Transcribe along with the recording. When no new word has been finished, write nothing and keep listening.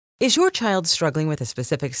Is your child struggling with a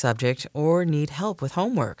specific subject or need help with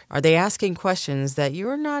homework? Are they asking questions that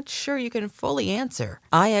you're not sure you can fully answer?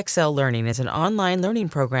 IXL Learning is an online learning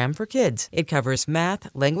program for kids. It covers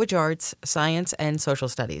math, language arts, science, and social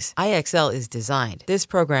studies. IXL is designed. This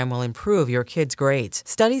program will improve your kids' grades.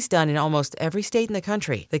 Studies done in almost every state in the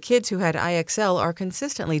country. The kids who had IXL are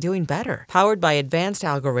consistently doing better. Powered by advanced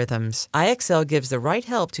algorithms, IXL gives the right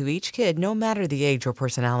help to each kid no matter the age or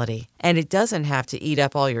personality. And it doesn't have to eat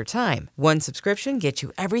up all your time. One subscription gets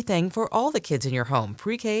you everything for all the kids in your home,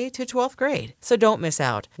 pre-K to 12th grade. So don't miss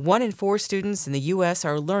out. 1 in 4 students in the U.S.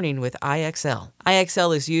 are learning with IXL.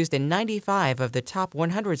 IXL is used in 95 of the top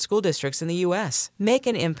 100 school districts in the U.S. Make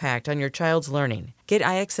an impact on your child's learning. Get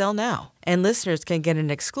IXL now. And listeners can get an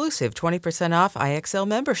exclusive 20% off IXL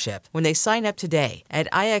membership when they sign up today at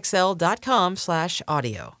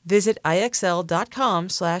IXL.com/audio. Visit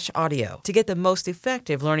IXL.com/audio to get the most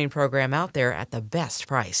effective learning program out there at the best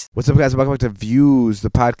price. What's up, guys? Welcome back to Views, the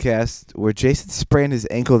podcast where Jason sprained his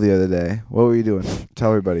ankle the other day. What were you doing?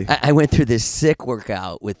 Tell everybody. I went through this sick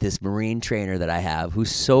workout with this Marine trainer that I have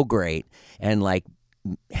who's so great and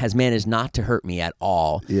has managed not to hurt me at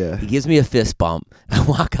all. Yeah. He gives me a fist bump. I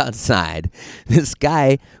walk outside. This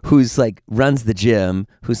guy who's runs the gym,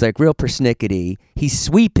 who's real persnickety, he's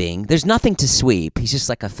sweeping. There's nothing to sweep. He's just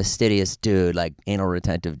a fastidious dude, anal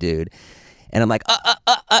retentive dude. And I'm like,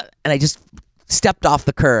 and I just stepped off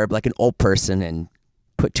the curb like an old person and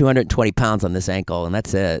put 220 pounds on this ankle, and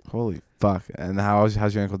that's it. Holy fuck. And how's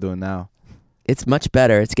your ankle doing now? It's much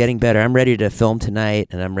better. It's getting better. I'm ready to film tonight,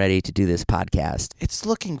 and I'm ready to do this podcast. It's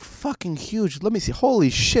looking fucking huge. Let me see.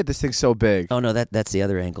 Holy shit, this thing's so big. Oh, no, that's the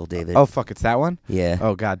other ankle, David. Oh, fuck, it's that one? Yeah.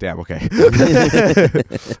 Oh, goddamn, okay.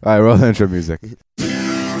 All right, roll the intro music.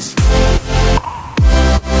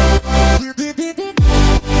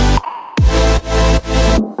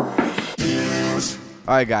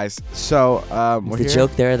 All right, guys. So, we're the here.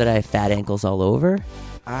 joke there that I have fat ankles all over?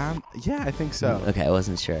 Yeah, I think so. Okay, I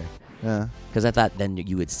wasn't sure. Yeah. Because I thought then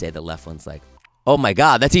you would say the left one's oh my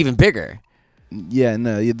God, that's even bigger. Yeah,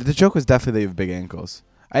 no, the joke was definitely that you have big ankles.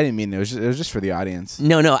 I didn't mean it. It was just for the audience.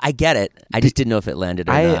 No, I get it. I just didn't know if it landed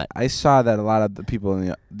or not. I saw that a lot of the people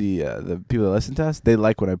in the people that listen to us, they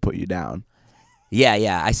like when I put you down.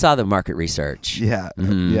 Yeah. I saw the market research. Yeah,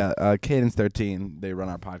 Mm-hmm. yeah. Cadence 13, they run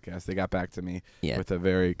our podcast. They got back to me with a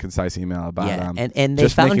very concise email about and they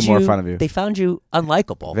just found making you, more fun of you. They found you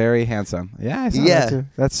unlikable. Very handsome. Yeah, I saw that too.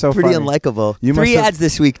 That's so pretty funny. unlikable. You 3 ads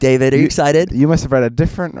this week, David. Are you excited? You must have read a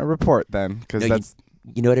different report then, because that's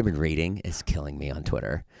you know what I've been reading is killing me on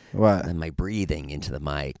Twitter. What? And my breathing into the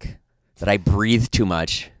mic. That I breathe too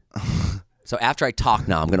much. So after I talk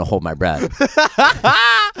now, I'm going to hold my breath.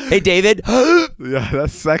 Hey, David. Yeah,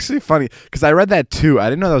 that's actually funny, because I read that too. I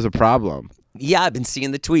didn't know that was a problem. Yeah, I've been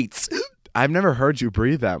seeing the tweets. I've never heard you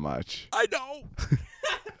breathe that much. I know.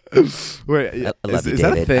 Wait, I love you, is David.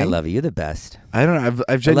 that a thing? I love you. You're the best. I don't know.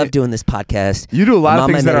 I love doing this podcast. You do a lot of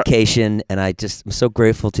things I'm that on medication, and I'm so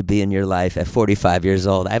grateful to be in your life at 45 years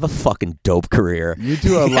old. I have a fucking dope career. You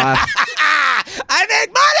do a lot. I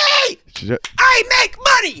make money! I make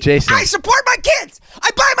money! Jason. I support my kids! I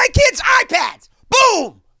buy my kids iPads!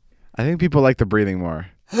 Boom! I think people like the breathing more.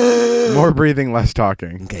 More breathing, less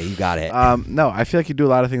talking. Okay, you got it. No, I feel like you do a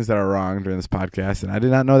lot of things that are wrong during this podcast, and I did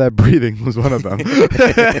not know that breathing was one of them.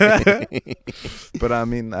 But I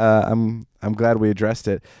mean, I'm glad we addressed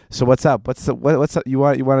it. So what's up? What's up? You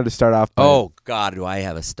wanted to start off by, Oh God, do I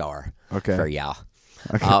have a star? Okay. For y'all.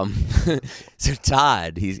 Okay. So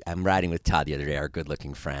Todd, I'm riding with Todd the other day, our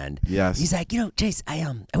good-looking friend. Yes. He's like, Jace, I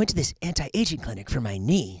went to this anti-aging clinic for my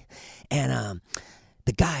knee, and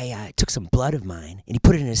the guy took some blood of mine and he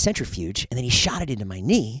put it in a centrifuge, and then he shot it into my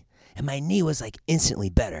knee, and my knee was instantly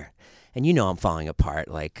better. And I'm falling apart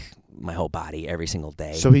my whole body every single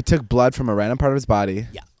day. So he took blood from a random part of his body.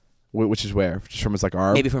 Yeah. Which is where? Just from his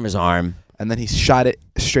arm? Maybe from his arm. And then he shot it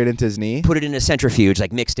straight into his knee? Put it in a centrifuge,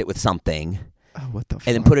 mixed it with something. Oh, what the fuck?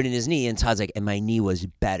 And then put it in his knee, and Todd's and my knee was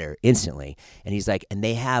better instantly. And he's and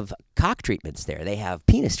they have cock treatments there. They have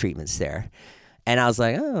penis treatments there. And I was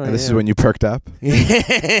like, oh. And this is when you perked up?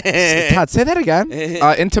 Todd, say that again.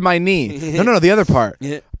 Into my knee. No, the other part.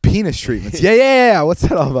 Yeah. Penis treatments. Yeah. What's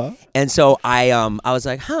that all about? And so I was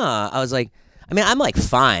like, I'm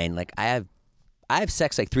fine. I have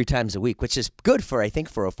sex 3 times a week, which is good for a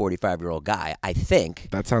 45-year-old guy, I think.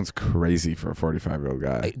 That sounds crazy for a 45-year-old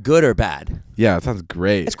guy. Good or bad? Yeah, it sounds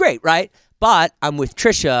great. It's great, right? But I'm with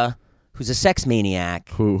Trisha, who's a sex maniac.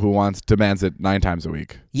 Who demands it 9 times a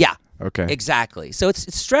week. Yeah. Okay. Exactly. So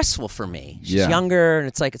it's stressful for me. She's younger, and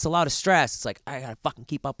it's a lot of stress. It's I gotta fucking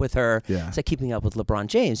keep up with her. Yeah. It's like keeping up with LeBron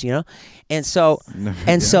James, And so, okay.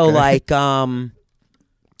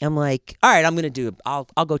 I'm like, all right,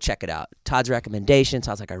 I'll go check it out. Todd's recommendation.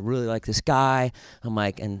 Todd's like, I really like this guy. I'm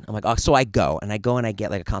like, oh, so I go and I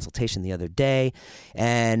get like a consultation the other day,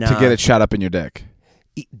 and To get it shot up in your dick.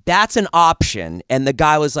 That's an option. And the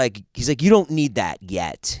guy was like, he's like, you don't need that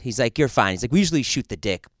yet. He's like, you're fine. He's like, we usually shoot the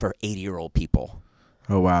dick for 80-year-old people.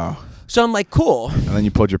 Oh wow. So I'm like, cool. And then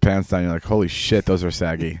you pulled your pants down. You're like, holy shit, those are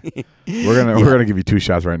saggy. We're gonna give you 2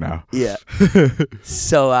 shots right now. Yeah.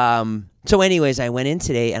 So anyways, I went in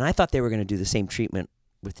today and I thought they were gonna do the same treatment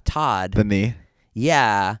with Todd. The knee.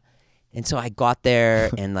 Yeah. And so I got there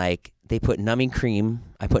and like they put numbing cream.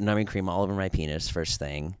 I put numbing cream all over my penis first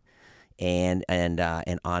thing, and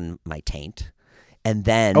on my taint, and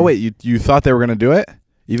then. Oh wait, you thought they were gonna do it?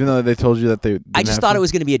 Even though they told you that they I just thought it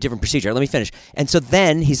was going to be a different procedure. Let me finish. And so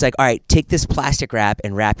then he's like, all right, take this plastic wrap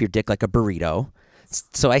and wrap your dick like a burrito.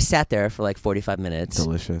 So I sat there for like 45 minutes.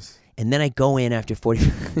 Delicious. And then I go in after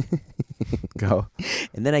 40. Go.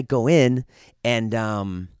 And then I go in and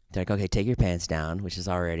they're like, okay, take your pants down, which is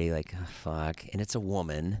already like, oh, fuck. And it's a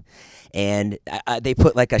woman. And they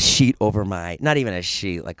put like a sheet over not even a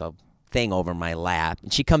sheet, like a thing over my lap.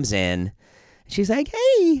 And she comes in. She's like,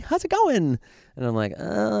 hey, how's it going? And I'm like,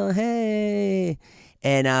 oh, hey.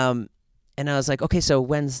 And I was like, okay, so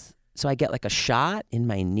I get like a shot in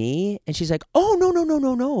my knee? And she's like, oh,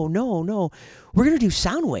 no. We're going to do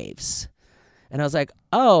sound waves. And I was like,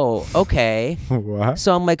 oh, okay. What?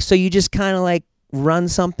 So I'm like, so you just kind of like run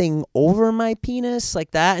something over my penis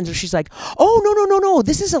like that? And so she's like, oh, no.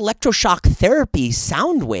 This is electroshock therapy,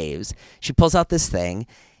 sound waves. She pulls out this thing.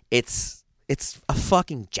 It's a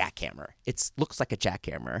fucking jackhammer. It looks like a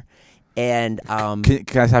jackhammer. And can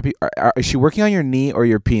I stop you? Is she working on your knee or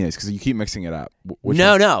your penis? Because you keep mixing it up.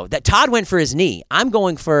 No. That Todd went for his knee. I'm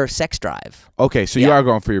going for sex drive. Okay, so you are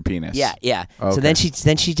going for your penis. Yeah. Okay. So then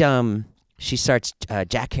she starts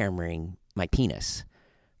jackhammering my penis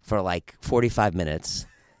for like 45 minutes.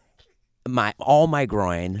 All my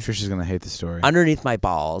groin. I'm sure she's gonna hate the story. Underneath my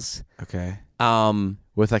balls. Okay.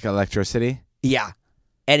 With like electricity. Yeah.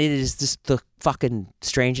 And it is just the fucking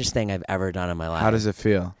strangest thing I've ever done in my life. How does it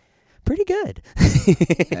feel? Pretty good.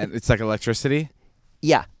 And it's like electricity?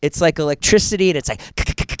 Yeah. It's like electricity, and it's like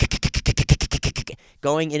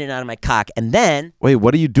going in and out of my cock. And then... Wait,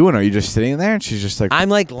 what are you doing? Are you just sitting there and she's just like... I'm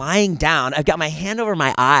like lying down. I've got my hand over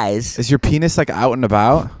my eyes. Is your penis like out and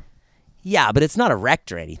about? Yeah, but it's not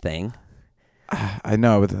erect or anything. I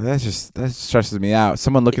know, but that stresses me out.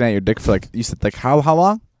 Someone looking at your dick for like... You said like how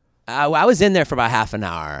long? I was in there for about half an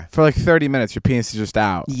hour. For like 30 minutes, your penis is just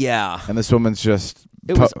out. Yeah. And this woman's just...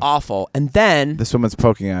 It was awful. And then... This woman's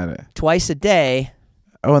poking at it. Twice a day...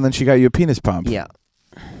 Oh, and then she got you a penis pump. Yeah.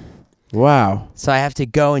 Wow. So I have to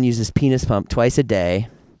go and use this penis pump twice a day.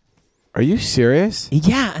 Are you serious?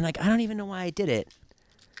 Yeah, and like I don't even know why I did it.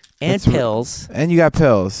 And pills. And you got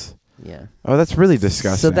pills. Yeah. Oh, that's really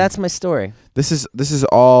disgusting. So that's my story. This is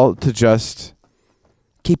all to just...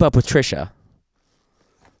 Keep up with Trisha.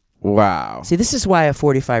 Wow. See, this is why a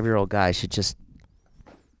 45-year-old guy should just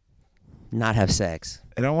not have sex.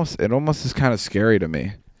 It almost is kind of scary to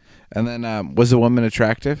me. And then, was the woman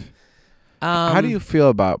attractive? How do you feel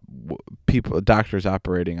about doctors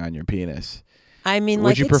operating on your penis? I mean,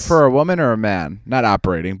 would you prefer a woman or a man? Not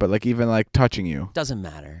operating, but like even like touching you. Doesn't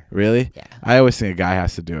matter. Really? Yeah. I always think a guy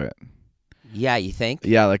has to do it. Yeah, you think?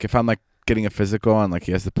 Yeah, like if I'm like getting a physical and like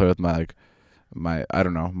he has to play with my I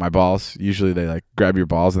don't know, my balls. Usually they like grab your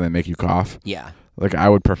balls and they make you cough. Yeah. Like I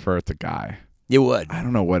would prefer it's a guy. You would. I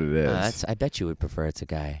don't know what it is. I bet you would prefer it's a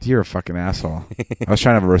guy. You're a fucking asshole. I was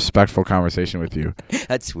trying to have a respectful conversation with you.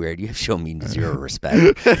 That's weird. You have shown me zero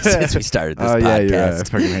respect since we started this podcast. Yeah, you're right. I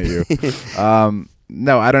fucking hate you.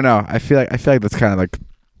 No, I don't know. I feel like that's kind of like,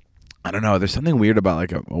 I don't know. There's something weird about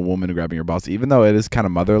like a woman grabbing your balls, even though it is kind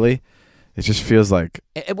of motherly. It just feels like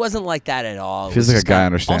it wasn't like that at all. Feels like a guy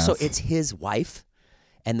understands. Also, it's his wife,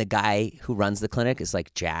 and the guy who runs the clinic is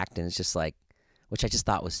like jacked, and it's just like. Which I just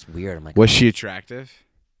thought was weird. I'm like, was she attractive?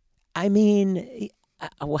 I mean,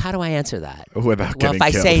 well, how do I answer that? Without getting if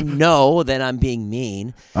I killed. say no, then I'm being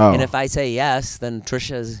mean. Oh. And if I say yes, then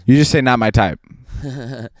Trisha's... You just say not my type.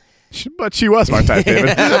 But she was my type, David.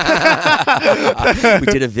 We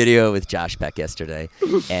did a video with Josh Peck yesterday,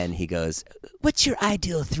 and he goes, what's your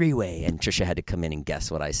ideal three-way? And Trisha had to come in and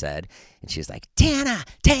guess what I said. And she was like, Tana,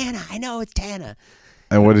 I know it's Tana.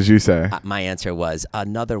 And what did you say? My answer was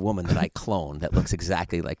another woman that I cloned that looks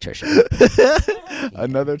exactly like Trisha.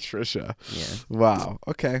 Another Trisha. Yeah. Wow.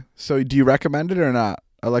 Okay. So do you recommend it or not?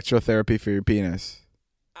 Electrotherapy for your penis?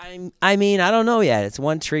 I mean, I don't know yet. It's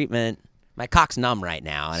one treatment. My cock's numb right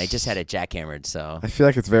now, and I just had it jackhammered. So I feel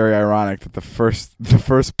like it's very ironic that the first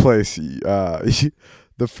place,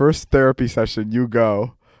 the first therapy session you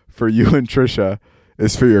go for you and Trisha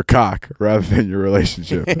is for your cock rather than your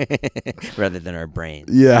relationship. Rather than our brains.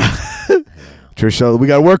 Yeah. Trisha, we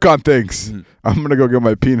got to work on things. Mhm. I'm going to go get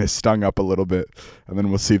my penis stung up a little bit, and then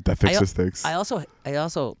we'll see if that fixes things. I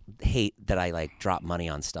also hate that I like drop money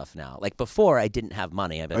on stuff now. Like before, I didn't have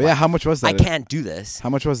money. Oh, yeah, how much was that? I can't do this. How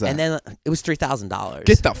much was that? And then it was $3,000.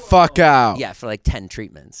 Get the fuck out. Yeah, for like 10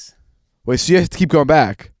 treatments. Wait, so you have to keep going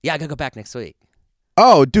back? Yeah, I gotta go back next week.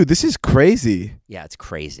 Oh, dude, this is crazy. Yeah, it's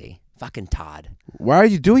crazy. Fucking Todd. Why are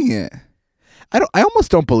you doing it? I almost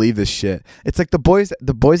don't believe this shit. It's like the boys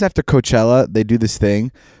after Coachella, they do this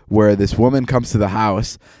thing where this woman comes to the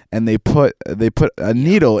house and they put a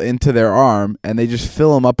needle into their arm and they just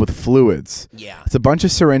fill them up with fluids. Yeah. It's a bunch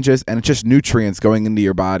of syringes and it's just nutrients going into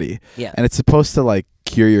your body. Yeah. And it's supposed to like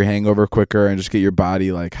cure your hangover quicker and just get your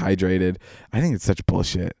body like hydrated. I think it's such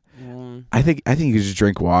bullshit. I think you just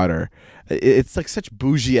drink water. It's like such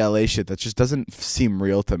bougie LA shit that just doesn't seem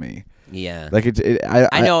real to me. Yeah. Like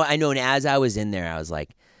I know. And as I was in there, I was like,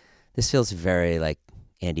 this feels very like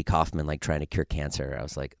Andy Kaufman, like trying to cure cancer. I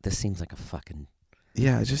was like, this seems like a fucking.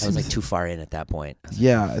 Yeah, it just I was seems like too far in at that point.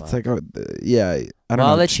 Yeah, it's like, yeah. I don't Well, know.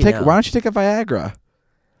 I'll let you know. Why don't you take a Viagra?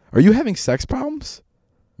 Are you having sex problems?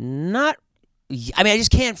 Not. I mean, I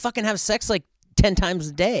just can't fucking have sex like 10 times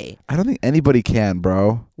a day. I don't think anybody can,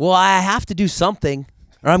 bro. Well, I have to do something,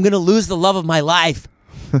 or I'm gonna lose the love of my life.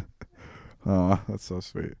 Oh, that's so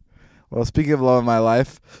sweet. Well, speaking of love of my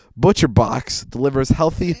life, Butcher Box delivers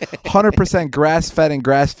healthy, 100% grass-fed and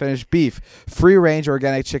grass-finished beef, free-range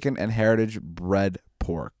organic chicken, and heritage bred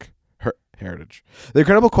pork. Heritage. The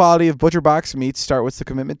incredible quality of Butcher Box meats start with the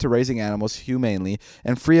commitment to raising animals humanely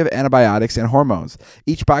and free of antibiotics and hormones.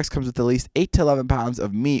 Each box comes with at least 8 to 11 pounds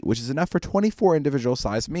of meat, which is enough for 24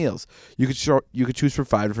 individual-sized meals. You could choose from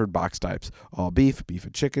 5 different box types: all beef, beef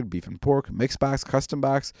and chicken, beef and pork, mixed box, custom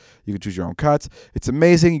box. You can choose your own cuts. It's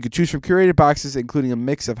amazing. You can choose from curated boxes, including a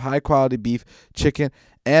mix of high-quality beef, chicken,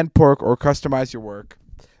 and pork, or customize your work.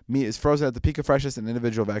 Meat is frozen at the peak of freshness and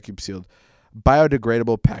individual vacuum-sealed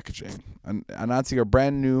biodegradable packaging. Announcing our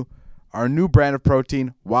new brand of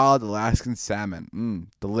protein, Wild Alaskan Salmon.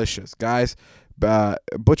 Delicious. Guys,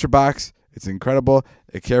 Butcher Box, it's incredible.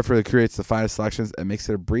 It carefully creates the finest selections and makes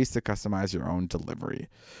it a breeze to customize your own delivery.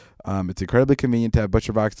 It's incredibly convenient to have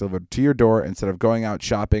Butcher Box delivered to your door instead of going out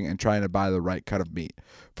shopping and trying to buy the right cut of meat.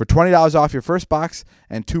 For $20 off your first box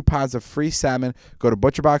and 2 pounds of free salmon, go to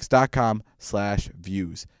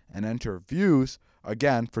butcherbox.com/views and enter views.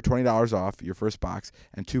 Again, for $20 off your first box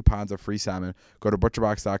and 2 pounds of free salmon, go to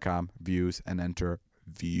butcherbox.com/views and enter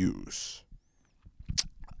views.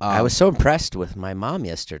 I was so impressed with my mom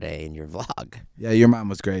yesterday in your vlog. Yeah, your mom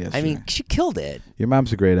was great yesterday. I mean, she killed it. Your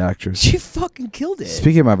mom's a great actress. She fucking killed it.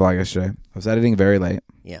 Speaking of my vlog yesterday, I was editing very late.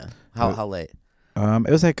 Yeah. How late?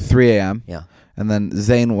 It was like 3 a.m. Yeah. And then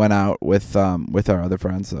Zane went out with our other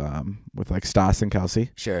friends, with like Stas and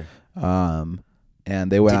Kelsey. Sure. And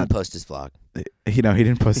they went Didn't out. post his vlog. He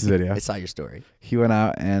didn't post his video. I saw your story. He went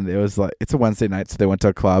out and it was like, it's a Wednesday night, so they went to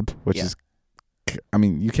a club, which is, I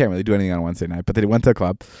mean, you can't really do anything on a Wednesday night, but they went to a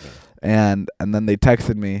club. Yeah. And then they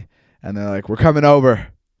texted me and they're like, we're coming over.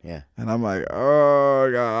 Yeah. And I'm like,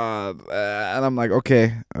 oh God. And I'm like,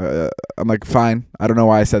 okay. I'm like, fine. I don't know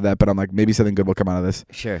why I said that, but I'm like, maybe something good will come out of this.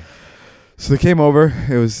 Sure. So they came over.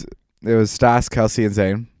 It was Stas, Kelsey, and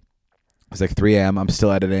Zane. It was like 3 a.m. I'm still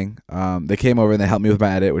editing. They came over and they helped me with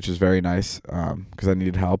my edit, which was very nice because I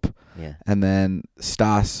needed help. Yeah. And then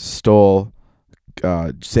Stas stole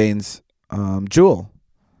Zane's jewel.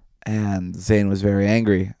 And Zane was very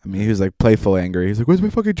angry. I mean, he was like playful angry. He's like, where's my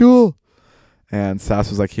fucking jewel? And Stas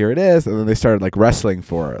was like, here it is. And then they started like wrestling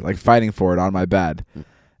for it, like fighting for it on my bed.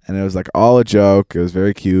 And it was like all a joke. It was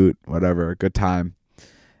very cute, whatever, good time.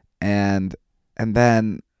 And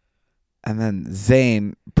then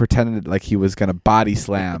Zane pretended like he was gonna body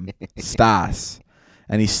slam Stas,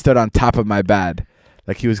 and he stood on top of my bed,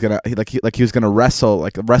 like he was gonna wrestle,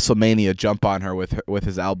 like a WrestleMania jump on her with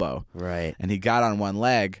his elbow. Right. And he got on one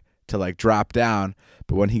leg to like drop down,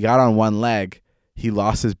 but when he got on one leg, he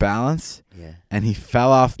lost his balance. Yeah. And he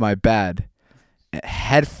fell off my bed,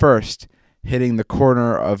 head first, hitting the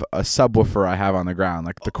corner of a subwoofer I have on the ground,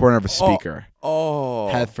 like the corner of a speaker. Oh.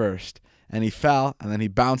 Head first. And he fell, and then he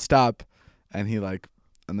bounced up, and he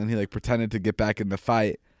pretended to get back in the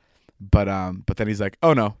fight, but then he's like,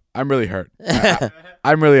 "Oh no, I'm really hurt.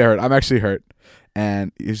 I'm really hurt. I'm actually hurt."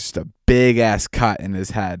 And it was just a big ass cut in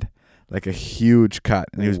his head, like a huge cut,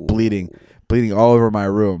 and he was bleeding all over my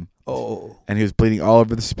room. Oh. And he was bleeding all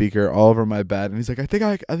over the speaker, all over my bed, and he's like, "I think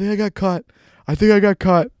I got cut. I think I got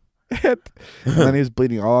cut." And then he was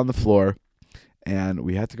bleeding all on the floor, and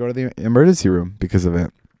we had to go to the emergency room because of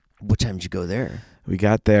it. What time did you go there? We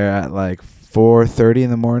got there at like 4:30 in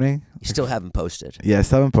the morning. You still haven't posted. Yeah,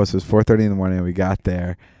 7 posted. It was 4:30 in the morning. We got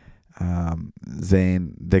there.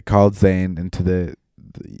 They called Zane into the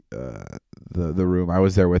room. I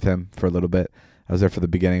was there with him for a little bit. I was there for the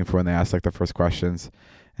beginning for when they asked like the first questions,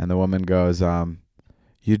 and the woman goes, "Have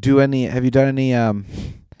you done any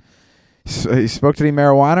you smoked any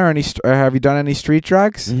marijuana or have you done any street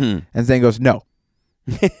drugs?" Mm-hmm. And Zane goes, "No."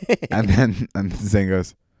 and Zane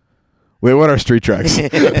goes, "Wait, what are street drugs?"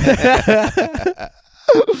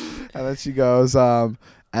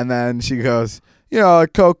 And then she goes,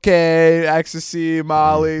 like cocaine, ecstasy,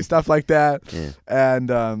 Molly, stuff like that. Yeah. And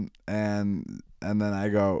then I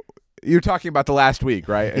go, "You're talking about the last week,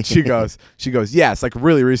 right?" And she goes, "Yes, like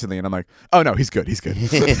really recently." And I'm like, "Oh no, he's good."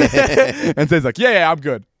 And Zane's like, "Yeah, I'm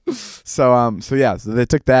good." So they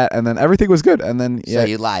took that, and then everything was good. And then So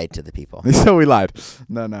you lied to the people. So we lied.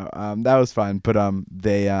 No, that was fine. But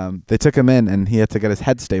they took him in, and he had to get his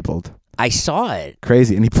head stapled. I saw it.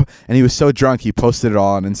 Crazy, and he was so drunk he posted it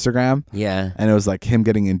all on Instagram. Yeah. And it was like him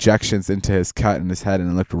getting injections into his cut in his head,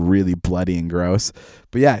 and it looked really bloody and gross.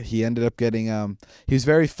 But yeah, he ended up getting he was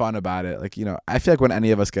very fun about it. Like, I feel like when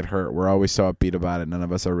any of us get hurt, we're always so upbeat about it. None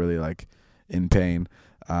of us are really like in pain.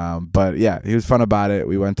 But yeah, he was fun about it.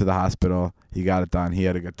 We went to the hospital. He got it done. He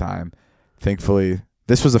had a good time. Thankfully,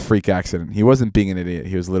 this was a freak accident. He wasn't being an idiot.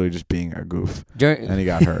 He was literally just being a goof. And he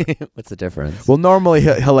got hurt. What's the difference? Well, normally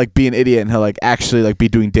he'll like be an idiot and he'll like actually like be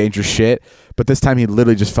doing dangerous shit. But this time he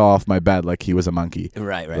literally just fell off my bed like he was a monkey.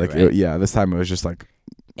 Right. Yeah, this time it was just like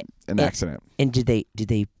an accident. And did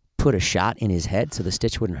they put a shot in his head so the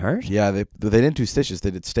stitch wouldn't hurt? Yeah, they didn't do stitches.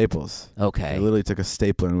 They did staples. Okay. They literally took a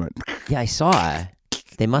stapler and went. Yeah, I saw.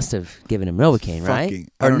 They must have given him Novocaine, right?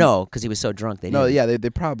 Or no, because he was so drunk. They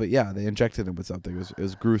probably they injected him with something. It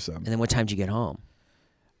was gruesome. And then what time did you get home?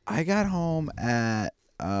 I got home at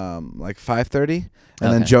like 5:30,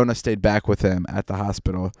 and then Jonah stayed back with him at the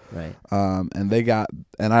hospital. Right. And I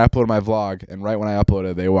uploaded my vlog, and right when I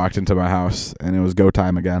uploaded, they walked into my house, and it was go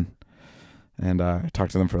time again. And I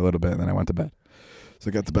talked to them for a little bit, and then I went to bed.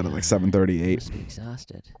 So I got to bed at like 7:30, 8. Must be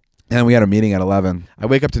exhausted. And we had a meeting at 11. I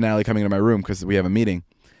wake up to Natalie coming into my room because we have a meeting.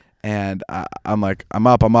 And I'm like, I'm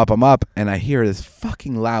up. And I hear this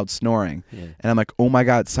fucking loud snoring. Yeah. And I'm like, oh my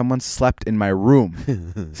God, someone slept in my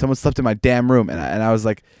room. Someone slept in my damn room. And I was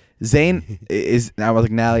like,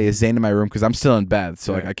 Natalie, is Zane in my room? Because I'm still in bed.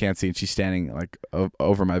 So like I can't see. And she's standing like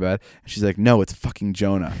over my bed. And she's like, no, it's fucking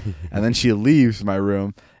Jonah. And then she leaves my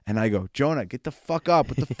room. And I go, Jonah, get the fuck up.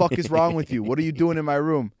 What the fuck is wrong with you? What are you doing in my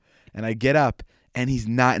room? And I get up. And he's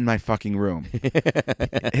not in my fucking room.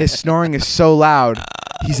 His snoring is so loud.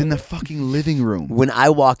 He's in the fucking living room. When I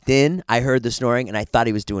walked in, I heard the snoring, and I thought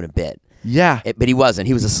he was doing a bit. Yeah. But he wasn't.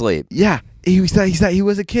 He was asleep. Yeah. He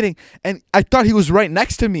wasn't kidding. And I thought he was right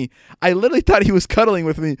next to me. I literally thought he was cuddling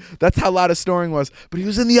with me. That's how loud his snoring was. But he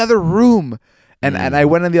was in the other room. And I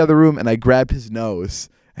went in the other room, and I grabbed his nose.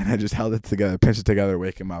 And I just held it together, pinched it together,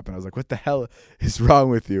 wake him up. And I was like, what the hell is wrong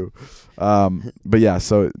with you? But yeah,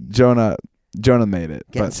 so Jonah made it.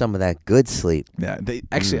 Getting some of that good sleep. Yeah,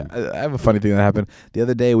 I have a funny thing that happened. The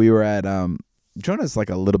other day we were at, Jonah's like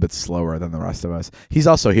a little bit slower than the rest of us. He's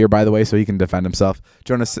also here, by the way, so he can defend himself.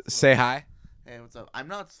 Jonah, say hi. Hey, what's up? I'm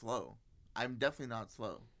not slow. I'm definitely not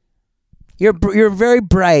slow. You're very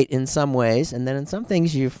bright in some ways, and then in some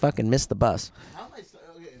things you fucking miss the bus. How am I slow?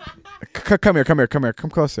 Okay. Come here. Come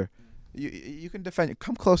closer. You can defend.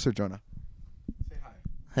 Come closer, Jonah.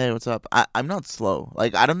 Hey, what's up? I'm not slow.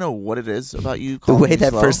 Like, I don't know what it is about you. The way me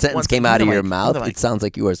that slow. first sentence came out of your mouth, it it sounds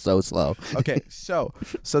like you are so slow. Okay, so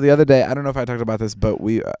the other day, I don't know if I talked about this, but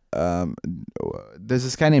we there's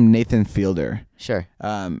this guy named Nathan Fielder. Sure.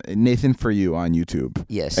 Nathan For You on YouTube.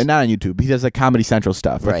 Yes. And not on YouTube. He does like Comedy Central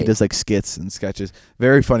stuff. Like right. He does like skits and sketches.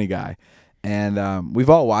 Very funny guy. And we've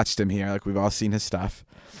all watched him here. Like we've all seen his stuff.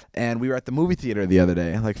 And we were at the movie theater the other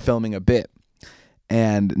day, like filming a bit.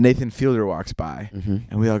 And Nathan Fielder walks by,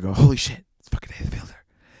 and we all go, "Holy shit, it's fucking Nathan Fielder!"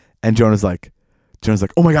 And Jonah's like,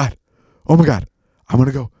 "Oh my god, I'm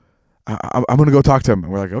gonna go, I'm gonna go talk to him."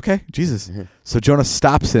 And we're like, "Okay, Jesus." Mm-hmm. So Jonah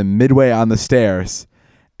stops him midway on the stairs,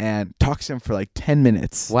 and talks to him for like 10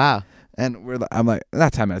 minutes. Wow. And I'm like,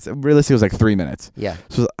 not 10 minutes. Realistically, it was like 3 minutes. Yeah.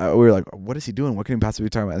 So we were like, what is he doing? What can he possibly be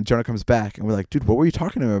talking about? And Jonah comes back, and we're like, dude, what were you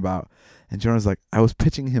talking to him about? And Jonah's like, I was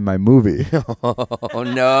pitching him my movie. Oh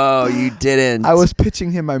no, you didn't. I was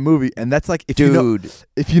pitching him my movie, and that's like, if Dude.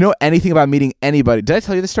 you know anything about meeting anybody. Did I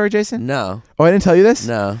tell you this story, Jason? No. Oh, I didn't tell you this?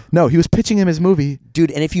 No, he was pitching him his movie.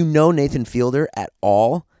 Dude, and if you know Nathan Fielder at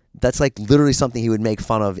all, that's like literally something he would make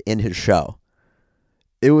fun of in his show.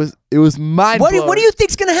 It was mind blowing. What do you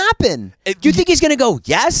think's gonna happen? Do you think he's gonna go,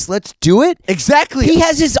 yes, let's do it? Exactly. He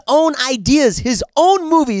has his own ideas, his own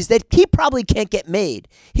movies that he probably can't get made.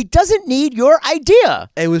 He doesn't need your idea.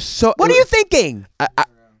 It was so. What are you thinking? I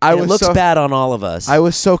It was looks so, bad on all of us. I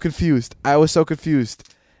was so confused.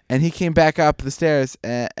 And he came back up the stairs,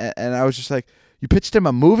 and I was just like, "You pitched him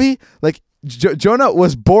a movie? Like Jonah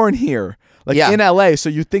was born here, like Yeah. in LA. So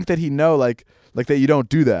you think that he know, like that you don't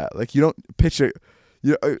do that. Like you don't pitch it.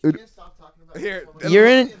 Here,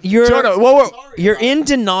 Jonah, You're in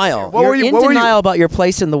denial. What You're were you- in what were you- denial about your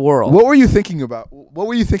place in the world. what were you thinking about? What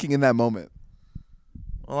were you thinking in that moment?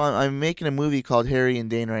 Well, I'm making a movie called Harry and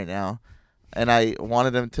Dane right now, and I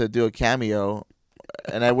wanted him to do a cameo,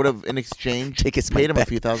 and I would have in exchange Take his paid him money a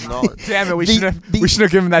few $1,000s. Damn it, we The- should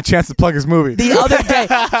have given him that chance to plug his movie. The other day,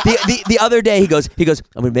 the other day, he goes, I'm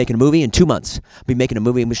gonna be making a movie in 2 months. I'll be making a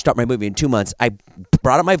movie. I'm gonna start my movie in 2 months. I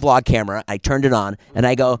brought up my vlog camera. I turned it on, and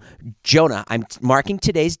I go, Jonah, I'm marking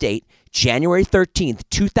today's date, January 13th,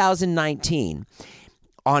 2019.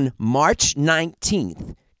 On March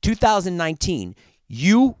 19th, 2019,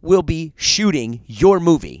 you will be shooting your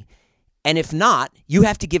movie. And if not, you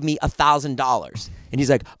have to give me $1,000. And he's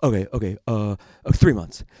like, okay, 3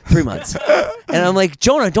 months. And I'm like,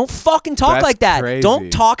 Jonah, don't fucking talk That's like that. crazy. Don't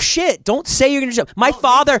talk shit. Don't say you're gonna. My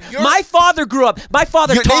father grew up. My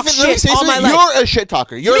father You're- talked Nathan, let me shit say all my something. life. You're a shit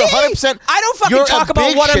talker. You're Me? 100%. I don't fucking you're talk a about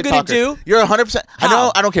big what I'm shit gonna talker. do. You're 100%. I How?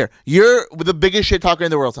 know. I don't care. You're the biggest shit talker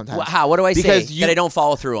in the world sometimes. How? What do I say Because that I don't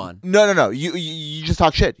follow through on? No. You just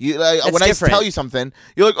talk shit. You when different. I tell you something,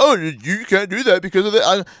 you're like, oh, you can't do that because of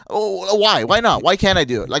the. Why? Why not? Why can't I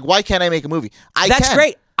do it? Like, why can't I make a movie? That's can.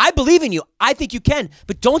 great. I believe in you. I think you can.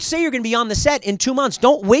 But don't say you're going to be on the set in 2 months.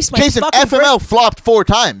 Don't waste my Jason, fucking FML flopped 4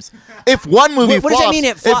 times. If one movie What does flops, that mean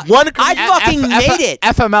it if flopped? one I fucking made it.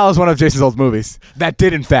 FML is one of Jason's old movies that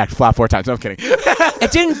did in fact flop 4 times. No, I'm kidding.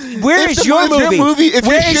 It didn't. Where If is your movie? If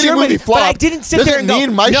Where your is shitty your movie But I flopped, didn't sit doesn't there and go.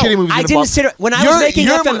 mean my no, shitty movie's I gonna didn't flop. sit. When I was making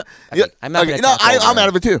FM. Yeah, I'm not okay, going to no, talk over I'm it. out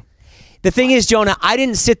of it too. The thing is, Jonah, I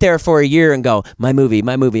didn't sit there for a year and go, my movie.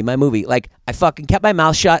 Like, I fucking kept my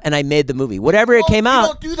mouth shut and I made the movie. Whatever it came You out.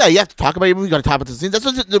 don't do that. You have to talk about your movie. You got to talk about the scenes. That's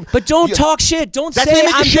what. But don't you- talk shit. Don't That's say how you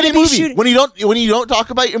make I'm a going shitty to be movie. shooting. When you don't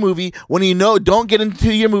talk about your movie, don't get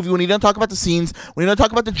into your movie, when you don't talk about the scenes, when you don't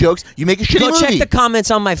talk about the jokes, you make a shitty Go movie. check the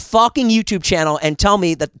comments on my fucking YouTube channel and tell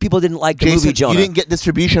me that people didn't like the Jason, movie, Jonah. you didn't get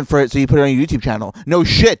distribution for it, so you put it on your YouTube channel. No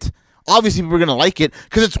shit. Obviously, people are gonna like it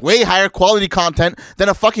because it's way higher quality content than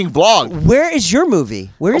a fucking vlog. Where is your movie?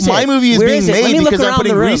 Where is it? My movie is Where being it? Let me made look because I'm around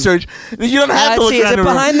putting the room. research. You don't have to Let's look see, is around it the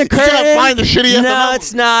room. behind the You curtain? can't find the shitty No, FML.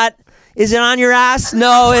 it's not. Is it on your ass?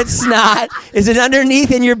 No, it's not. Is it underneath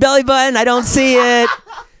in your belly button? I don't see it.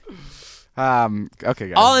 Okay,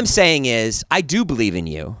 guys. All I'm saying is, I do believe in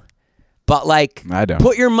you, but like, I don't.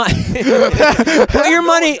 put your money. Put your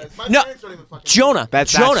money. No, Jonah.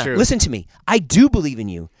 That's Jonah. true. Listen to me. I do believe in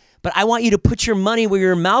you, but I want you to put your money where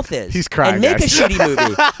your mouth is. He's crying, and make guys. a shitty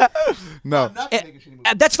movie. No,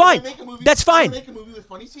 That's fine. That's fine. Make a movie with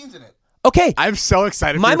funny scenes in it. Okay. I'm so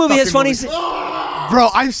excited. My for your movie has fucking funny. Bro,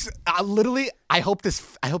 I literally. I hope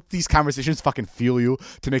these conversations fucking fuel you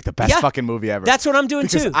to make the best Yeah. fucking movie ever. That's what I'm doing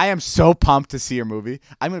because too. I am so pumped to see your movie.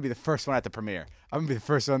 I'm gonna be the first one at the premiere. I'm gonna be the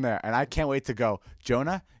first one there, and I can't wait to go.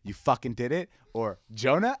 Jonah, you fucking did it, or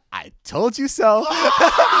Jonah, I told you so.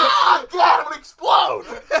 God, I'm gonna explode.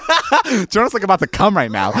 Jonah's like about to come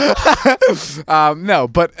right now. No,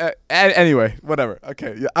 but anyway, whatever.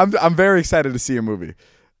 Okay, yeah, I'm very excited to see your movie.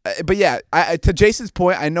 But yeah, to Jason's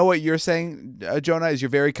point, I know what you're saying, Jonah, is you're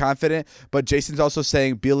very confident, but Jason's also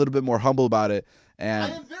saying be a little bit more humble about it.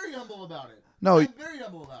 And I am very humble about it. No, I'm very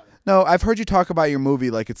humble about it. no, I've heard you talk about your movie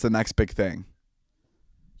like it's the next big thing.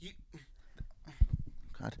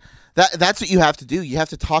 God. That's what you have to do. You have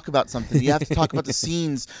to talk about something. You have to talk about the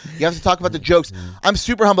scenes. You have to talk about the jokes. I'm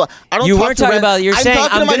super humble. I don't. You talk weren't to talking Ren- about it. You're I'm saying,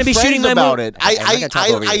 talking I'm to my gonna be friends shooting my about movie. it. I'm not gonna talk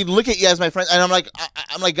over I you. look at you as my friends, and I'm like,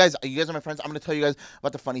 guys, you guys are my friends. I'm gonna tell you guys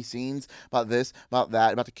about the funny scenes, about this, about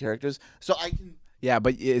that, about the characters, so I can. Yeah,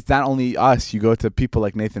 but it's not only us. You go to people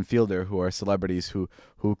like Nathan Fielder, who are celebrities who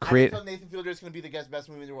create. I thought Nathan Fielder is gonna be the best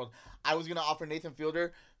movie in the world. I was gonna offer Nathan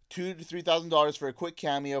Fielder $2,000 to $3,000 for a quick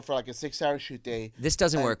cameo for like a 6-hour shoot day. This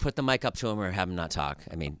doesn't work. Put the mic up to him or have him not talk.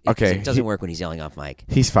 I mean, Okay, it doesn't work when he's yelling off mic.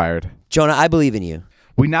 He's fired. Jonah, I believe in you.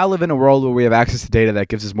 We now live in a world where we have access to data that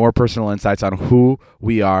gives us more personal insights on who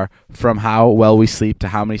we are, from how well we sleep to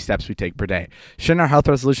how many steps we take per day. Shouldn't our health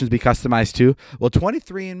resolutions be customized too? Well,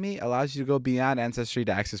 23andMe allows you to go beyond Ancestry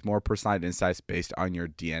to access more personalized insights based on your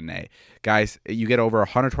DNA. Guys, you get over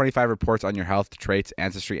 125 reports on your health, traits,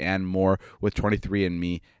 ancestry, and more with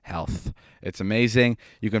 23andMe Health. It's amazing.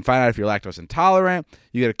 You can find out if you're lactose intolerant.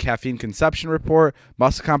 You get a caffeine consumption report,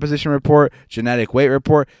 muscle composition report, genetic weight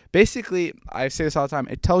report. Basically, I say this all the time,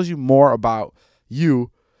 it tells you more about you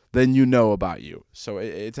than you know about you. So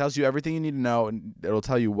it tells you everything you need to know, and it'll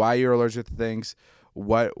tell you why you're allergic to things,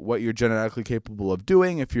 what you're genetically capable of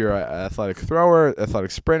doing, if you're an athletic thrower, athletic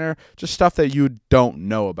sprinter, just stuff that you don't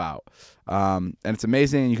know about. And it's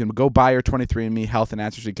amazing. You can go buy your 23andMe Health and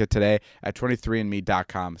Ancestry Kit today at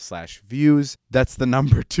 23andme.com/views. That's the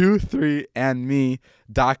number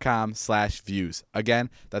 23andme.com/views. Again,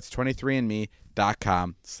 that's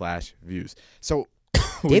 23andme.com/views. So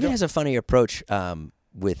David has a funny approach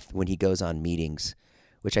with when he goes on meetings,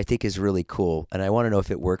 which I think is really cool, and I want to know if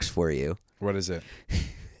it works for you. What is it?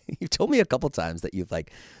 You've told me a couple times that you've like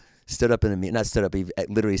stood up in a meeting, not stood up, you've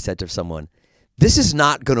literally said to someone, "This is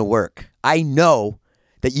not going to work. I know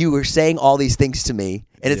that you were saying all these things to me,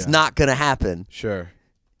 and it's not going to happen." Sure.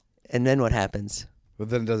 And then what happens? But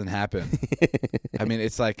then it doesn't happen. I mean,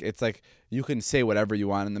 it's like you can say whatever you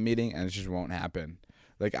want in the meeting, and it just won't happen.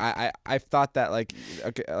 Like I've thought that like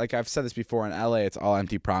I've said this before, in LA, it's all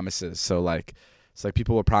empty promises. So like it's like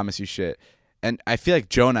people will promise you shit. And I feel like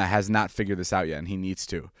Jonah has not figured this out yet, and he needs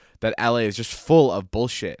to. That LA is just full of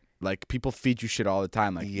bullshit. Like, people feed you shit all the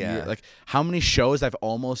time. Like, like how many shows I've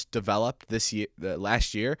almost developed this year,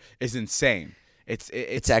 last year, is insane.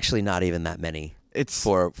 It's actually not even that many. It's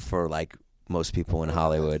for like most people in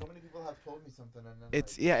Hollywood. So many people have told me something, and then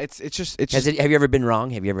it's just. Have you ever been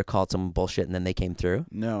wrong? Have you ever called someone bullshit and then they came through?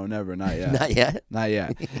 No, never, not yet. Not yet. Not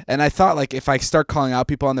yet. And I thought, like, if I start calling out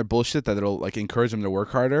people on their bullshit, that it'll like encourage them to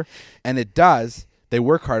work harder, and it does. They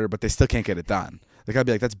work harder, but they still can't get it done. Like, I'd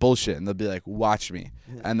be like, "That's bullshit," and they'll be like, "Watch me,"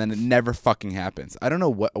 and then it never fucking happens. I don't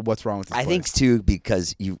know what's wrong with this I think place. too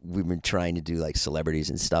because we've been trying to do like celebrities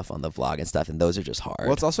and stuff on the vlog and stuff, and those are just hard.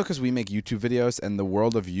 Well, it's also because we make YouTube videos, and the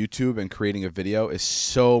world of YouTube and creating a video is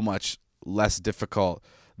so much less difficult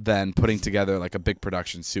than putting together like a big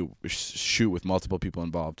production shoot with multiple people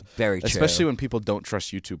involved. Very true. Especially when people don't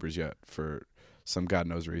trust YouTubers yet for some God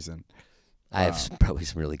knows reason. I have probably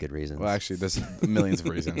some really good reasons. Well, actually, there's millions of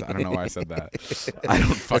reasons. I don't know why I said that. I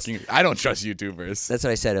don't trust YouTubers. That's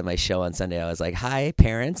what I said at my show on Sunday. I was like, "Hi,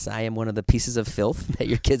 parents. I am one of the pieces of filth that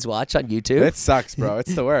your kids watch on YouTube." It sucks, bro.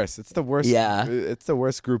 It's the worst. It's the worst. Yeah. It's the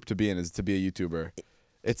worst group to be in, is to be a YouTuber.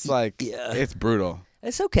 It's like, it's brutal.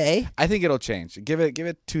 It's okay. I think it'll change. Give it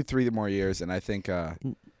 2-3 more years, and I think.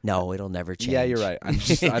 No, it'll never change. Yeah, you're right. I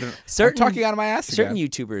don't. I'm Certain, talking out of my ass certain again.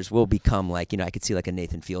 YouTubers will become like, I could see like a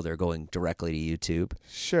Nathan Fielder going directly to YouTube.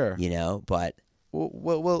 Sure. But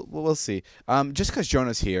We'll see. Just because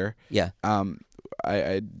Jonah's here. yeah.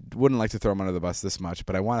 I wouldn't like to throw him under the bus this much,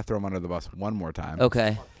 but I want to throw him under the bus one more time.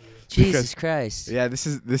 Okay. Jesus Christ. Yeah, this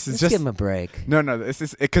is Let's just. give him a break. No, this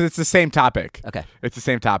is because it's the same topic. Okay. It's the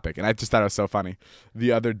same topic, and I just thought it was so funny.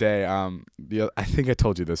 The other day, I think I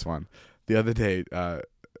told you this one. The other day,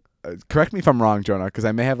 correct me if I'm wrong, Jonah, because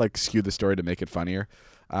I may have like skewed the story to make it funnier.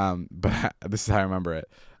 But this is how I remember it.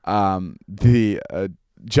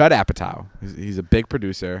 Judd Apatow, he's a big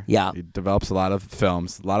producer. Yeah. He develops a lot of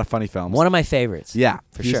films, a lot of funny films. One of my favorites. Yeah,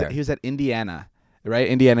 for he sure. He was at Indiana, right?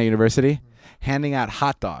 Indiana University, handing out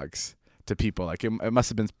hot dogs to people. Like it must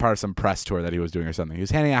have been part of some press tour that he was doing or something. He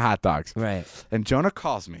was handing out hot dogs. Right. And Jonah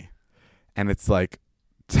calls me, and it's like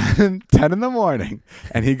 10 in the morning,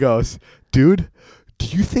 and he goes, "Dude, do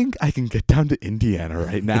you think I can get down to Indiana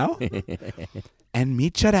right now and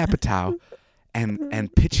meet Judd Apatow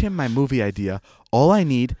and pitch him my movie idea? All I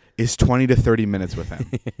need is 20 to 30 minutes with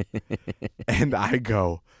him." And I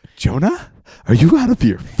go, "Jonah, are you out of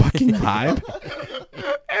your fucking mind?"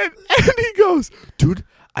 and he goes, "Dude,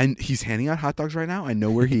 he's handing out hot dogs right now. I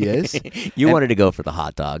know where he is." You wanted to go for the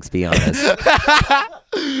hot dogs, be honest.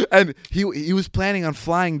 And he was planning on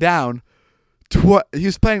flying down he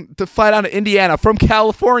was planning to fly down to Indiana from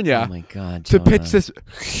California. Oh my God, to Jonah. pitch this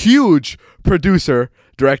huge producer,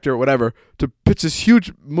 director, whatever, to pitch this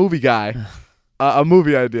huge movie guy a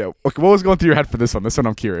movie idea. Okay, what was going through your head for this one? This one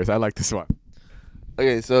I'm curious. I like this one.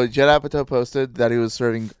 Okay, so Judd Apatow posted that he was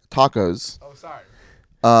serving tacos. Oh, sorry.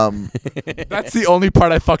 That's the only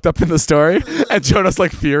part I fucked up in the story. And Jonah's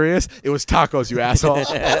like furious. It was tacos, you asshole.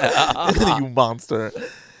 you monster.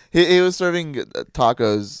 He was serving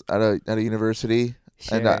tacos at a university,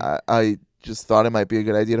 Sure. and I just thought it might be a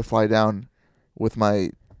good idea to fly down with my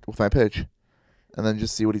pitch, and then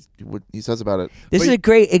just see what he says about it. This is a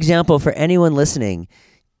great example for anyone listening.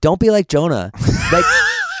 Don't be like Jonah. Like,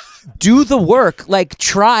 do the work. Like,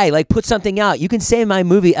 try. Like, put something out. You can say my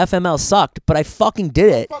movie FML sucked, but I fucking did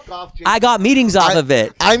it. Fuck off, Jason. I got meetings off of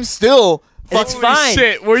it. I'm still. It's Holy fine.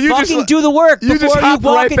 shit, were you fucking just- do the work you before just hopped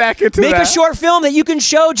walk right in. back into Make that. a short film that you can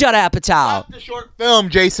show Judd Apatow. The short film,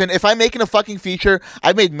 Jason. If I'm making a fucking feature,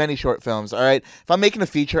 I've made many short films, all right? If I'm making a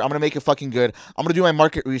feature, I'm going to make it fucking good. I'm going to do my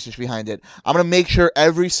market research behind it. I'm going to make sure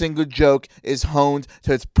every single joke is honed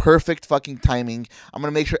to its perfect fucking timing. I'm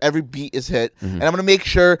going to make sure every beat is hit. And I'm going to make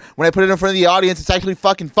sure when I put it in front of the audience, it's actually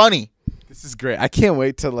fucking funny. This is great. I can't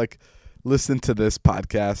wait to like listen to this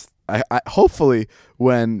podcast. I hopefully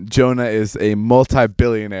when Jonah is a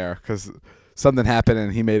multi-billionaire, because something happened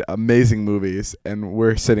and he made amazing movies, and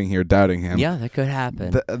we're sitting here doubting him. Yeah, that could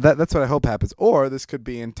happen. That's what I hope happens. Or this could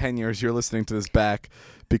be in 10 years you're listening to this back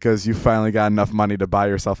because you finally got enough money to buy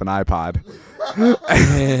yourself an iPod.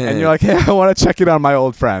 And you're like, hey, I want to check it on my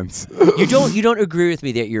old friends. You don't agree with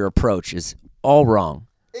me that your approach is all wrong.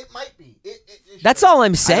 It might be. That's all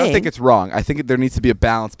I'm I saying. don't think it's wrong. I think there needs to be a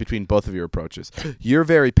balance between both of your approaches. You're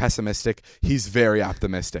very pessimistic. He's very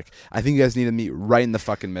optimistic. I think you guys need to meet right in the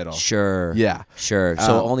fucking middle. Sure. Yeah. Sure.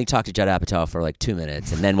 So only talk to Judd Apatow for like 2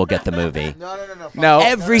 minutes, and then we'll get the movie. No.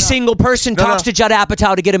 Every single person talks to Judd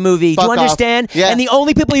Apatow to get a movie. Do Fuck you off. understand? Yeah. And the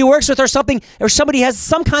only people he works with are somebody has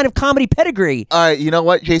some kind of comedy pedigree. All right, you know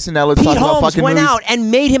what, Jason? Now let's Pete talk about Holmes fucking went movies. out and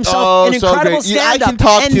made himself an so incredible great. Yeah, I stand-up. can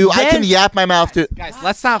talk and to. I can then- yap my mouth to. Guys,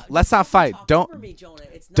 let's not fight. Don't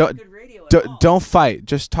Don't, don't fight.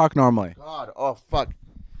 Just talk normally. God, oh fuck.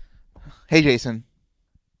 Hey, Jason.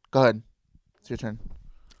 Go ahead. It's your turn.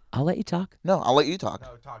 I'll let you talk. No, I'll let you talk.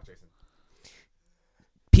 Talk, Jason.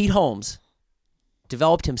 Pete Holmes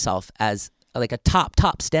developed himself as like a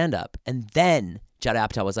top stand-up, and then Judd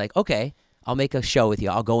Apatow was like, okay, I'll make a show with you.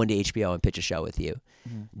 I'll go into HBO and pitch a show with you.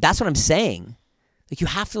 That's what I'm saying. Like, you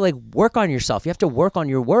have to like work on yourself. You have to work on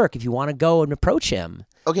your work if you want to go and approach him.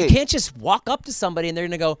 Okay. You can't just walk up to somebody and they're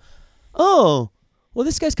going to go, oh, well,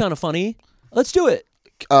 this guy's kind of funny. Let's do it.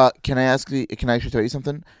 Can I actually tell you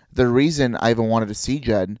something? The reason I even wanted to see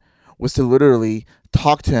Judd was to literally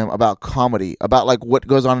talk to him about comedy, about like what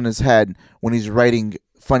goes on in his head when he's writing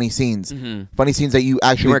funny scenes, funny scenes that you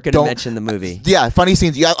actually You weren't going to don't mention the movie. Yeah, funny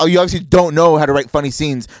scenes. You obviously don't know how to write funny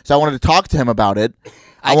scenes, so I wanted to talk to him about it.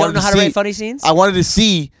 I wanted don't know how to write funny scenes? I wanted to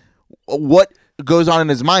see what goes on in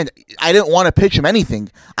his mind. I didn't want to pitch him anything.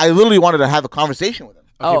 I literally wanted to have a conversation with him.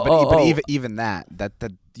 Okay, Oh, but even that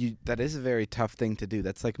is a very tough thing to do.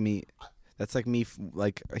 That's like me. That's like me,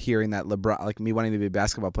 like hearing that LeBron, like me wanting to be a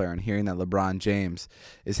basketball player and hearing that LeBron James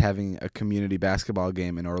is having a community basketball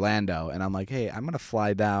game in Orlando, and I'm like, hey, I'm gonna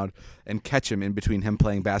fly down and catch him in between him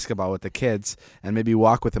playing basketball with the kids, and maybe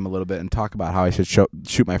walk with him a little bit and talk about how I should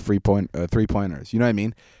shoot my 3-pointers. You know what I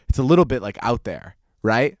mean? It's a little bit like out there,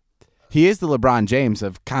 right? He is the LeBron James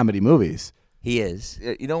of comedy movies. He is.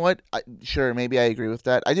 You know what? Sure, maybe I agree with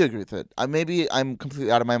that. I do agree with it. Maybe I'm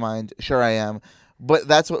completely out of my mind. Sure, I am. But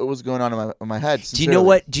that's what was going on in my head. Do you know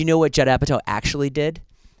what Judd Apatow actually did?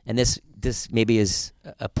 And this maybe is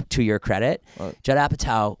to your credit. Judd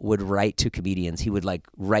Apatow would write to comedians. He would like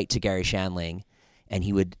write to Gary Shandling, and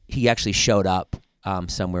he actually showed up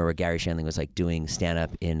somewhere where Gary Shandling was like doing stand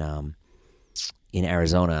up in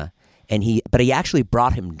Arizona, and he actually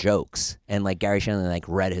brought him jokes, and like Gary Shandling like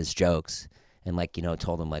read his jokes and like, you know,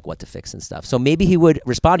 told him like what to fix and stuff. So maybe he would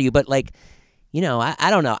respond to you, but like, you know, I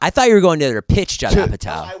don't know. I thought you were going there to pitch Judd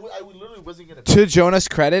Apatow. I literally wasn't gonna. To Jonah's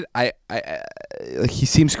credit, I like he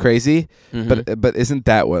seems crazy, but isn't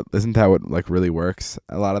that what like really works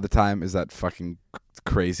a lot of the time? Is that fucking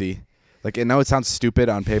crazy? Like, I know it sounds stupid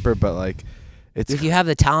on paper, but like, it's If you have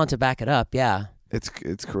the talent to back it up, yeah. it's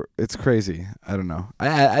crazy. I don't know.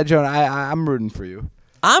 Jonah, I'm rooting for you.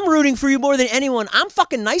 I'm rooting for you more than anyone. I'm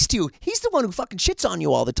fucking nice to you. He's the one who fucking shits on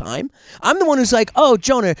you all the time. I'm the one who's like, oh,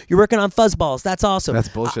 Jonah, you're working on Fuzzballs. That's awesome. That's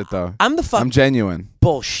bullshit, though. I'm genuine.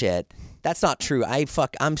 Bullshit. That's not true.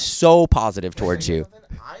 I'm so positive towards you.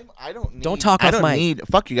 I don't need. Don't talk I off don't mic. need.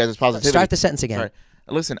 Fuck you guys' positivity. Start the sentence again. Sorry.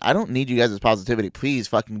 Listen, I don't need you guys' positivity. Please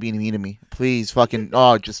fucking be mean to me. Please fucking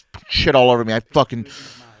just shit all over me.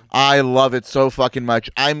 I love it so fucking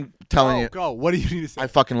much. I'm telling you. Go. What do you need to say? I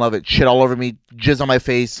fucking love it. Shit all over me. Jizz on my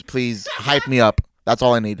face. Please hype me up. That's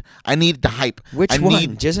all I need. I need the hype. Which I one?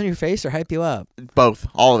 Need Jizz on your face or hype you up? both.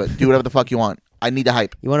 All of it. Do whatever the fuck you want. I need the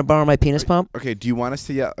hype. You want to borrow my penis pump? Okay, do you want us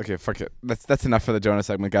to yell? Okay, fuck it. That's enough for the Jonah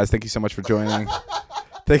segment, guys. Thank you so much for joining.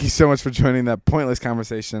 Thank you so much for joining that pointless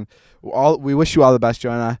conversation. We wish you all the best,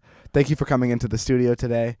 Jonah. Thank you for coming into the studio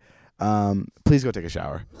today. Please go take a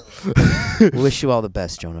shower. Wish you all the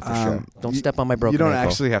best, Jonah, for sure. Don't step on my broken You don't ankle.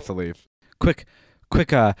 actually have to leave. Quick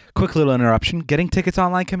little interruption. Getting tickets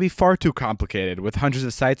online can be far too complicated. With hundreds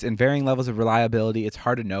of sites and varying levels of reliability, it's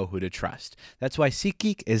hard to know who to trust. That's why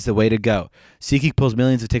SeatGeek is the way to go. SeatGeek pulls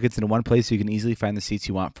millions of tickets into one place so you can easily find the seats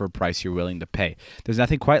you want for a price you're willing to pay. There's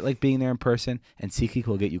nothing quite like being there in person, and SeatGeek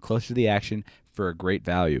will get you closer to the action for a great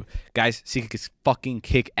value. Guys, SeatGeek is fucking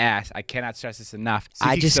kick ass. I cannot stress this enough.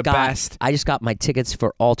 SeatGeek's the best. I just got my tickets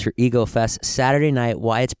for Alter Ego Fest Saturday night,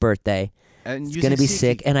 Wyatt's birthday. And It's going to be using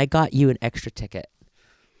sick, SeatGeek- and I got you an extra ticket.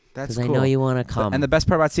 That's Because cool. I know you want to come. And the best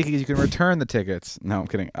part about SeatGeek is you can return the tickets. No, I'm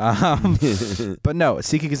kidding. But no,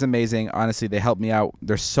 SeatGeek is amazing. Honestly, they help me out.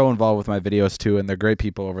 They're so involved with my videos too, and they're great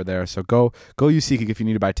people over there. So go use SeatGeek if you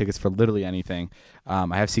need to buy tickets for literally anything.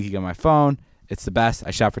 I have SeatGeek on my phone. It's the best.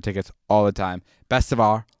 I shop for tickets all the time. Best of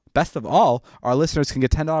all, our listeners can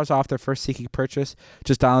get $10 off their first SeatGeek purchase.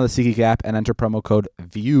 Just download the SeatGeek app and enter promo code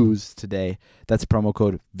VIEWS today. That's promo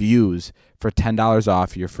code VIEWS for $10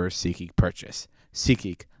 off your first SeatGeek purchase.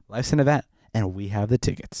 SeatGeek. Life's an event, and we have the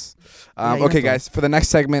tickets. Okay, guys. For the next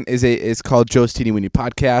segment is called Joe's Teeny Weeny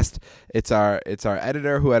Podcast. It's our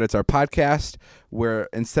editor who edits our podcast. Where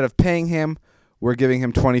instead of paying him, we're giving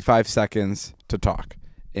him 25 seconds to talk.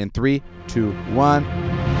 In 3, 2, 1.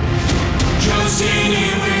 Joe's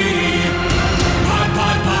Teeny Weeny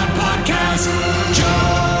Podcast.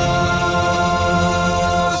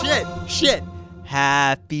 Joe. Shit.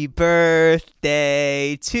 Happy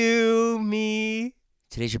birthday to me.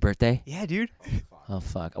 Today's your birthday? Yeah, dude. Oh,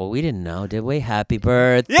 fuck. Well, we didn't know, did we? Happy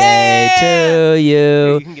birthday Yeah! to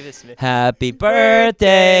you. You can give this to me. Happy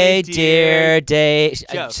birthday, dear Dave.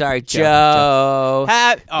 Joe. Sorry, Joe. Joe. Oh,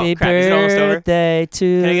 Happy crap. Is it almost over? birthday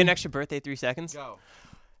to... Can I get an extra birthday 3 seconds? Go.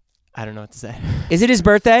 I don't know what to say. Is it his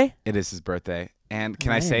birthday? It is his birthday. And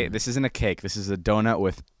can I say, Man. this isn't a cake. This is a donut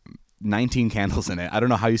with 19 candles in it. I don't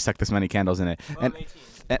know how you stuck this many candles in it. Well, I'm 18.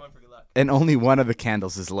 and- Going for good luck. And only one of the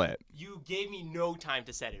candles is lit. You gave me no time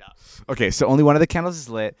to set it up. Okay, so only one of the candles is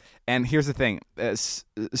lit. And here's the thing.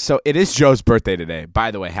 So it is Joe's birthday today.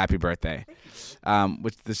 By the way, happy birthday.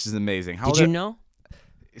 Which this is amazing. How Did old you are- know?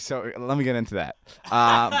 So let me get into that.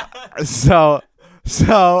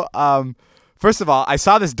 First of all, I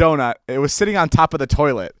saw this donut. It was sitting on top of the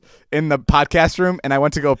toilet in the podcast room, and I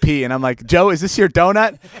went to go pee, and I'm like, Joe, is this your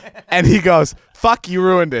donut? And he goes, fuck, you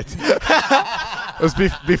ruined it. It was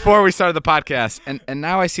before we started the podcast, and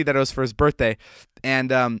now I see that it was for his birthday.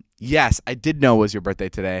 And yes, I did know it was your birthday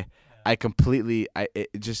today. I completely, it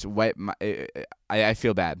just wiped my, I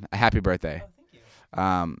feel bad. Happy birthday.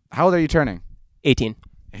 How old are you turning? 18.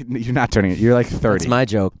 You're not turning it. You're like 30. That's my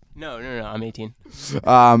joke. No, I'm 18.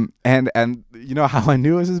 And you know how I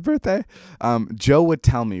knew it was his birthday? Joe would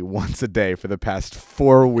tell me once a day for the past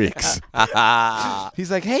 4 weeks.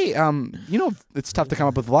 He's like, hey, you know, it's tough to come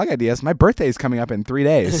up with vlog ideas. My birthday is coming up in 3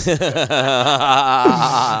 days. And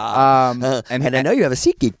I know you have a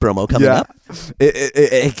SeatGeek promo coming up.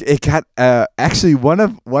 It got actually one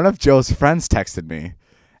of Joe's friends texted me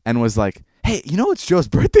and was like, hey, you know it's Joe's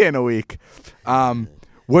birthday in a week.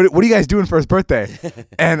 What are you guys doing for his birthday?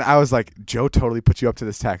 And I was like, Joe totally put you up to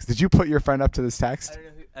this text. Did you put your friend up to this text?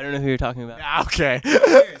 I don't know who you're talking about. Okay.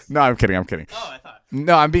 No, I'm kidding. Oh, I thought.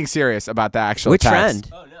 No, I'm being serious about the actual Which text. friend?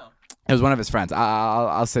 Oh, no. It was one of his friends.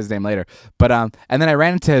 I'll say his name later. But and then I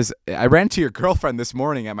ran into your girlfriend this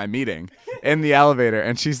morning at my meeting in the elevator,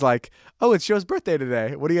 and she's like, "Oh, it's Joe's birthday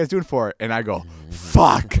today. What are you guys doing for it?" And I go,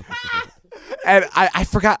 "Fuck." And I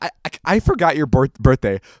forgot. I forgot your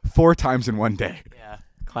birthday 4 times in one day. Yeah,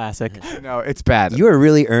 classic. No, it's bad. You are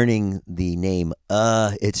really earning the name,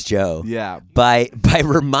 it's Joe. Yeah, By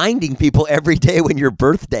reminding people every day when your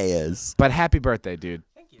birthday is. but happy birthday, dude.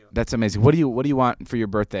 Thank you. That's amazing. What do you want for your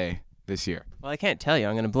birthday this year? Well, I can't tell you.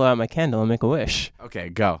 I'm going to blow out my candle and make a wish. Okay,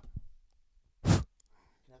 go.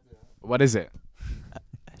 What is it?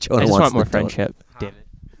 Jonah I just wants want more the donut. friendship, David.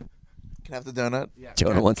 Can I have the donut?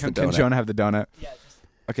 Jonah wants the Can donut. Jonah have the donut? Yeah, just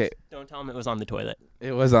Okay, don't tell him it was on the toilet.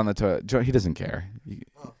 it was on the toilet. He doesn't care.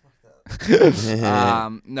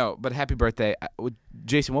 No, but happy birthday,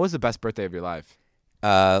 Jason. What was the best birthday of your life?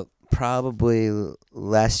 Probably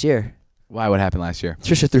last year. Why? What happened last year?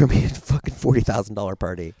 Trisha threw me a fucking $40,000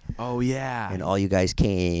 party, Oh yeah. and all you guys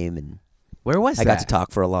came, and Where was I that? got to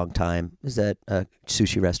talk for a long time. It was at a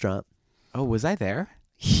sushi restaurant. Oh, was I there?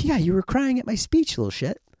 Yeah, you were crying at my speech, little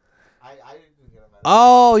shit.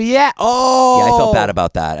 Oh yeah. Oh. Yeah, I felt bad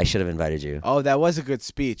about that. I should have invited you. Oh, that was a good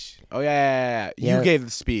speech. Oh yeah. Yeah. You gave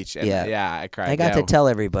the speech. And Yeah. I cried. I got yeah. to tell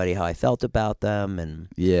everybody how I felt about them, and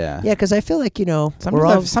Yeah. yeah, because I feel like we're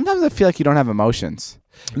all Sometimes I feel like you don't have emotions.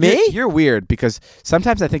 Me? You're weird because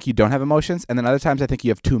sometimes I think you don't have emotions, and then other times I think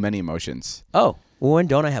you have too many emotions. Oh, well, when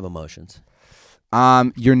don't I have emotions?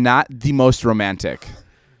 You're not the most romantic.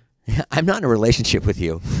 I'm not in a relationship with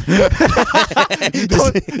you.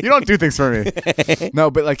 you don't do things for me.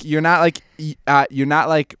 No, but like you're not like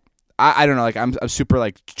I don't know, like I'm a super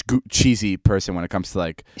like cheesy person when it comes to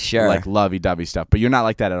like Sure. like lovey-dovey stuff, but you're not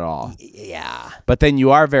like that at all. Yeah. But then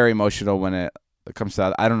you are very emotional when it comes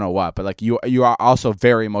to I don't know what, but like you are also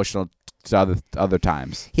very emotional to other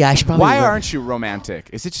times. Yeah, I should probably. Why aren't you romantic?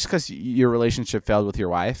 Is it just because your relationship failed with your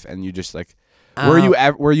wife and you just like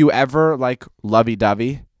were you ever like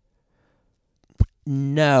lovey-dovey?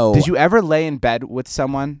 No. Did you ever lay in bed with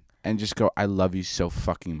someone and just go, I love you so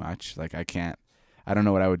fucking much, like I don't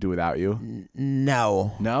know what I would do without you?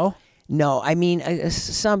 No. No? No, I mean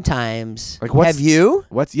sometimes. Like what's, have you?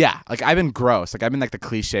 Like I've been gross. Like I've been like the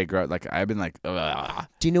cliche gross. Like I've been like, ugh.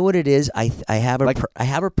 Do you know what it is? I have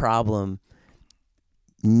a problem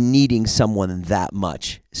needing someone that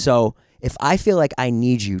much. So if I feel like I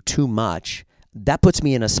need you too much, that puts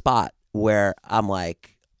me in a spot where I'm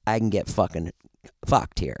like, I can get fucking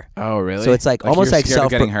fucked here. Oh really? So it's like almost you're like scared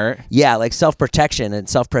of getting hurt. Yeah, like self-protection and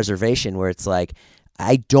self-preservation, where it's like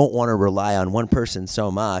I don't want to rely on one person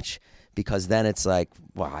so much, because then it's like,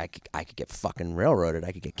 well, I could get fucking railroaded.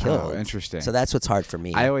 I could get killed. Oh, interesting. So that's what's hard for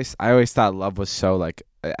me. I always thought love was so like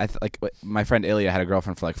my friend Ilya had a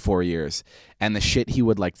girlfriend for like 4 years, and the shit he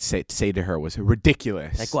would like say to her was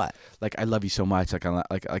ridiculous. Like what? Like I love you so much.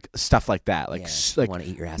 Like stuff like that. Like I want to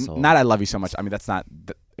eat your asshole. Not I love you so much. I mean that's not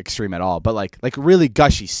extreme at all. But like really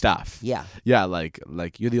gushy stuff. Yeah. Yeah. Like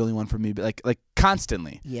you're the only one for me. But like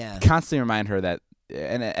constantly. Yeah. Constantly remind her that.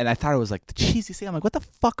 And I thought it was like the cheesiest thing. I'm like, what the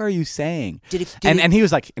fuck are you saying? And he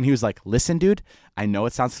was like, listen, dude, I know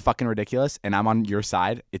it sounds fucking ridiculous, and I'm on your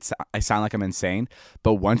side. I sound like I'm insane,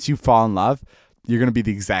 but once you fall in love, you're gonna be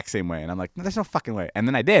the exact same way. And I'm like, no, there's no fucking way. And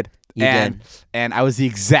then I did. And I was the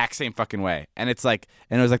exact same fucking way. And it's like,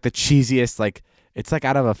 and it was like the cheesiest, like it's like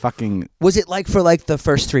out of a fucking. Was it like for like the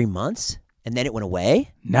first 3 months, and then it went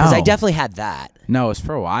away? No, because I definitely had that. No, it was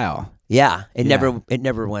for a while. Yeah, it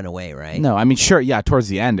never went away, right? No, I mean, sure, yeah. Towards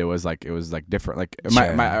the end, it was like different. Like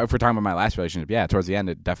Sure. my if we're talking about my last relationship, yeah, towards the end,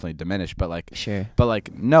 it definitely diminished. But like, Sure. But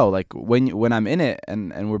like, no, like when I'm in it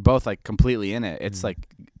and we're both like completely in it, it's like,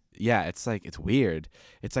 yeah, it's like it's weird.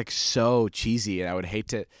 It's like so cheesy, and I would hate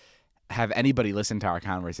to have anybody listen to our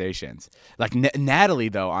conversations. Like Natalie,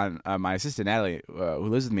 though, on my assistant Natalie, who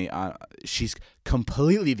lives with me, she's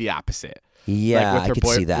completely the opposite. Yeah, like I could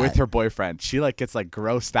see that. with her boyfriend. She like gets like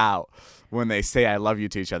grossed out when they say "I love you"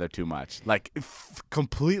 to each other too much. Like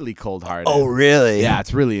completely cold-hearted. Oh, really? Yeah,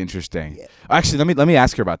 it's really interesting. Yeah. Actually, let me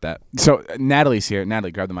ask her about that. So Natalie's here.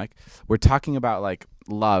 Natalie, grab the mic. We're talking about like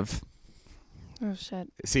love. Oh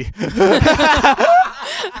shit. See?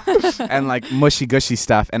 And like mushy gushy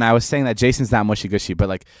stuff. And I was saying that Jason's not mushy gushy, but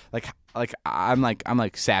like I'm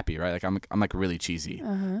like sappy, right? Like I'm like really cheesy,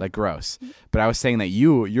 like gross. But I was saying that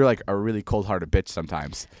you're like a really cold hearted bitch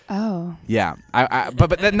sometimes. Oh. Yeah.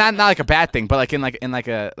 But not like a bad thing, but like in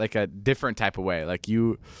a different type of way. Like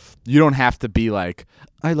you don't have to be like,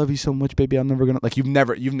 I love you so much, baby. I'm never gonna like you've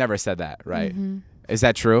never said that, right? Mm-hmm. Is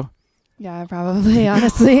that true? Yeah, probably.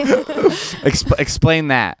 Honestly. Explain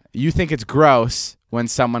that. You think it's gross when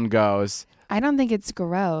someone goes. I don't think it's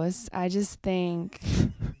gross. I just think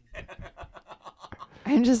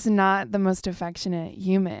I'm just not the most affectionate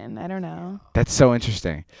human. I don't know. That's so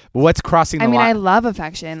interesting. But what's crossing the line? I love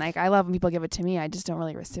affection. Like I love when people give it to me. I just don't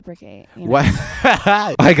really reciprocate. You know? What?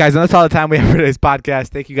 All right, guys, and that's all the time we have for today's podcast.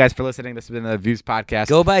 Thank you guys for listening. This has been the Views Podcast.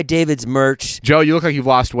 Go buy David's merch. Joe, you look like you've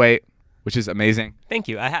lost weight, which is amazing. Thank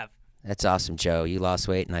you. I have. That's awesome, Joe. You lost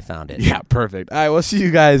weight and I found it. Yeah, perfect. All right, we'll see you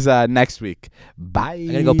guys next week. Bye. I'm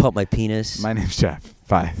going to go pump my penis. My name's Jeff.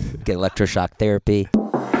 Bye. Get electroshock therapy.